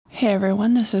Hey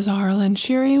everyone, this is Arlen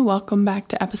Shiri. Welcome back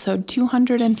to episode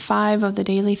 205 of the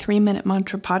Daily 3-Minute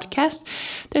Mantra Podcast.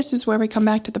 This is where we come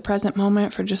back to the present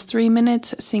moment for just 3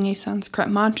 minutes, sing a Sanskrit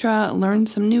mantra, learn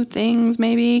some new things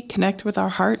maybe, connect with our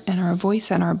heart and our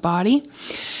voice and our body.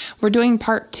 We're doing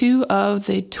part 2 of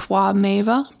the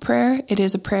Twameva prayer. It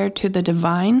is a prayer to the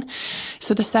divine.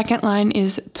 So the second line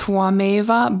is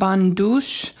Twameva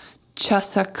Bandhush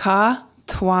Chasaka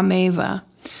Twameva.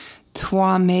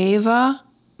 Twameva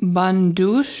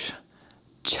Bandhush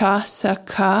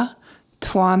Chasaka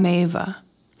Twameva.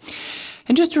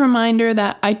 And just a reminder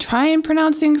that I try and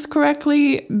pronounce things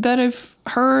correctly that I've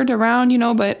heard around,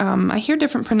 but I hear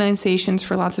different pronunciations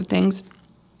for lots of things.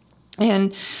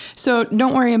 And so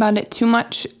don't worry about it too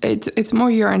much. It's more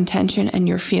your intention and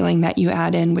your feeling that you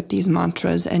add in with these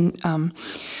mantras. And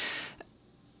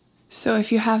so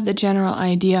if you have the general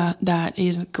idea, that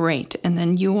is great. And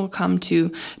then you will come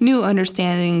to new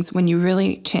understandings when you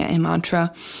really chant a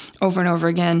mantra over and over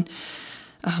again.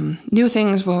 New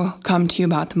things will come to you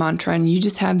about the mantra, and you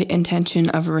just have the intention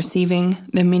of receiving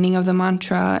the meaning of the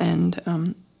mantra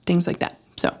and things like that.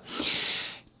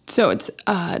 So it's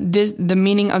the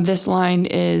meaning of this line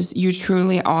is, you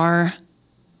truly are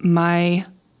my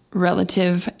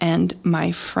relative and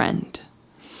my friend.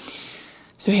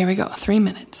 So here we go, 3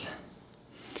 minutes.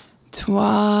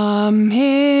 Twameva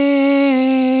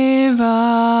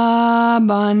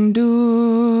Bandhush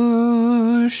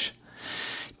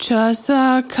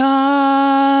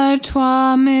Chasaka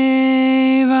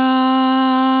Twameva.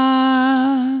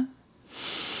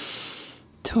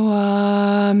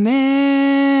 Twameva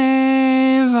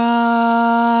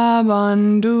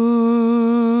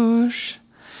Bandhush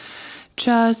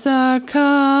Chasaka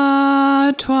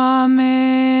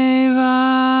Twameva.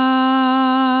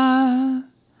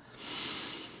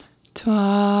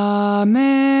 Twameva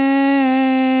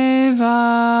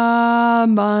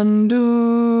Bandhush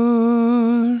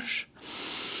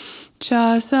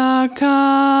Chasaka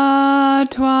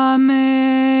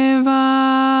Twameva.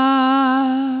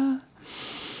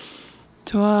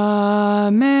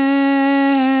 Twameva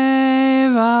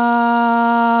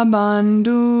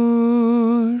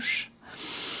Bandhush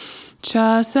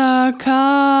Chasaka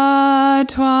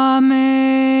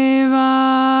Twameva.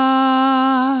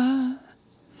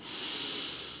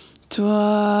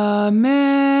 Twameva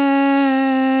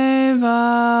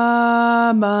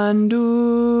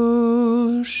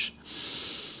Bandhush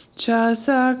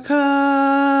Chasaka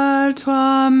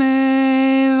Twameva. Twameva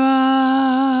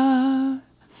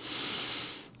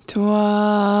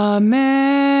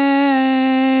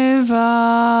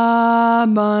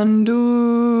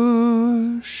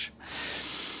Bandhush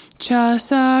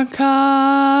Chasaka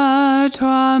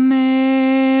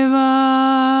Twameva.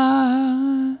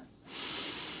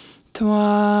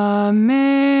 Twameva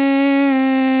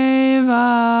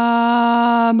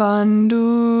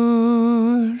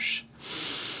Bandhush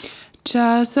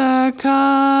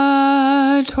Chasaka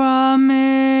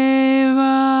Twameva.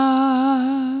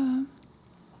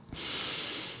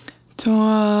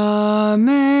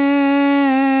 Twameva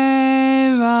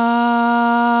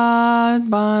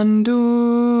Bandhush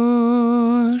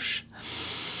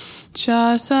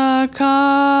Chasaka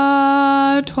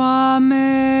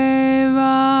Twameva.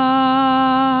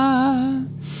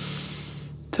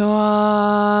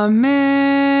 Twameva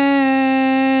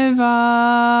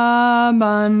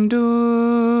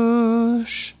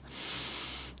Bandhush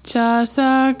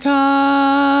Chasaka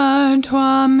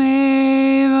Twameva.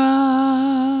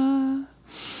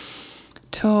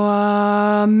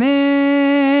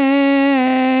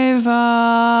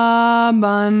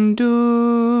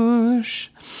 Twameva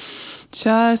Bandhush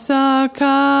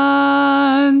Chasaka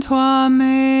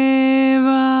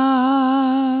Twameva.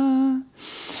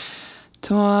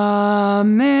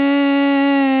 Twameva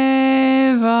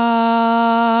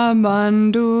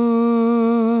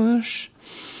Bandhush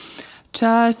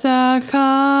Chasaka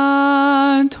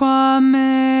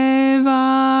Twameva.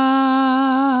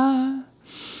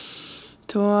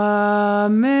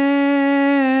 Twameva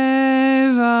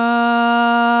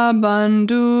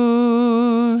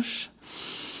Bandhush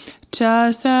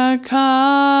Chasaka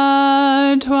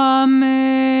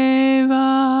Twameva.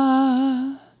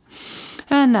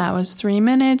 And that was 3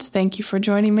 minutes. Thank you for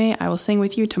joining me. I will sing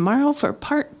with you tomorrow for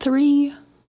part 3.